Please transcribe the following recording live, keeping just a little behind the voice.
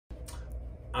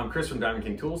I'm Chris from Diamond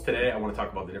King Tools. Today I want to talk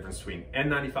about the difference between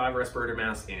N95 respirator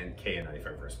masks and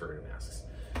KN95 respirator masks.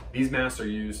 These masks are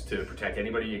used to protect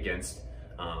anybody against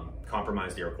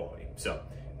compromised air quality. So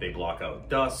they block out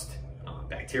dust,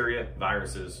 bacteria,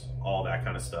 viruses, all that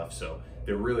kind of stuff. So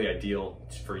they're really ideal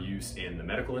for use in the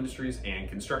medical industries and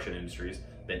construction industries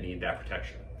that need that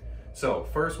protection. So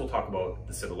first we'll talk about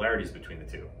the similarities between the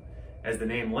two. As the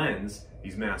name lends,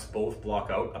 these masks both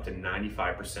block out up to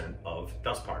 95% of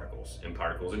dust particles and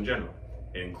particles in general.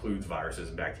 It includes viruses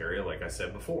and bacteria, like I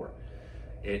said before.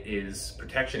 It is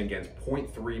protection against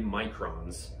 0.3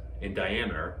 microns in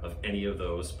diameter of any of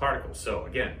those particles. So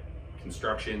again,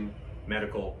 construction,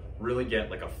 medical, really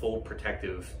get like a full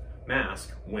protective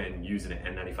mask when using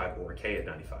an N95 or a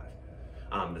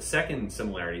KN95. The second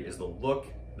similarity is the look,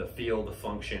 the feel, the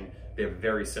function. They're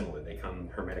very similar. They come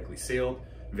hermetically sealed,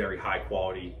 very high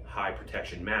quality, high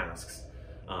protection masks.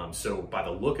 So by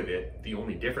the look of it, the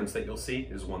only difference that you'll see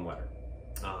is one letter.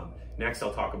 Next,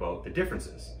 I'll talk about the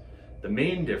differences. The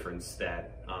main difference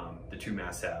that the two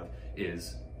masks have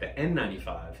is the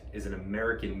N95 is an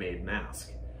American-made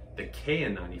mask. The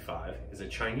KN95 is a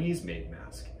Chinese-made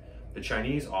mask. The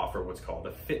Chinese offer what's called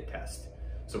a fit test.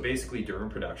 So basically during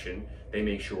production, they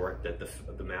make sure that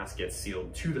the mask gets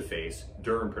sealed to the face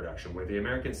during production, where the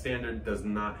American standard does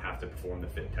not have to perform the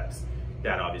fit test.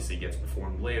 That obviously gets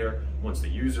performed later once the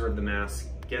user of the mask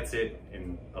gets it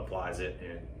and applies it,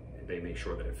 and they make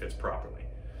sure that it fits properly.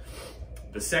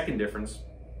 The second difference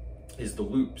is the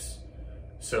loops.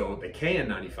 So the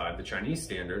KN95, the Chinese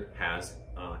standard, has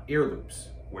ear loops,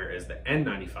 whereas the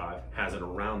N95 has an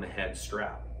around the head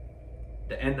strap.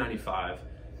 The N95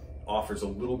 offers a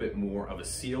little bit more of a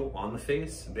seal on the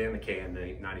face than the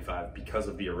KN95 because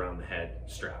of the around the head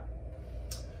strap.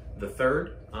 The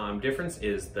third difference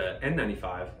is the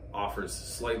N95 offers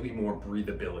slightly more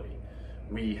breathability.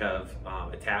 We have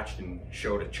attached and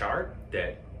showed a chart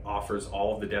that offers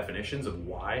all of the definitions of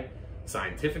why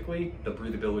scientifically the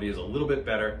breathability is a little bit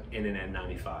better in an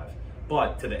N95.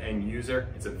 But to the end user,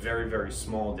 it's a very, very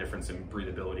small difference in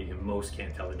breathability, and most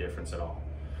can't tell the difference at all.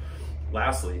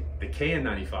 Lastly, the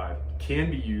KN95 can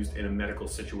be used in a medical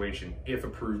situation if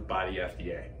approved by the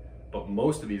FDA, but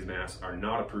most of these masks are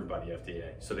not approved by the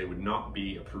FDA, so they would not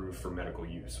be approved for medical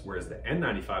use, whereas the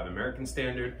N95 American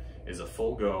standard is a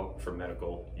full go for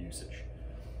medical usage.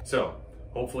 So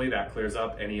hopefully that clears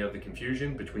up any of the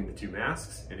confusion between the two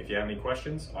masks, and if you have any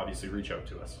questions, obviously reach out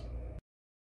to us.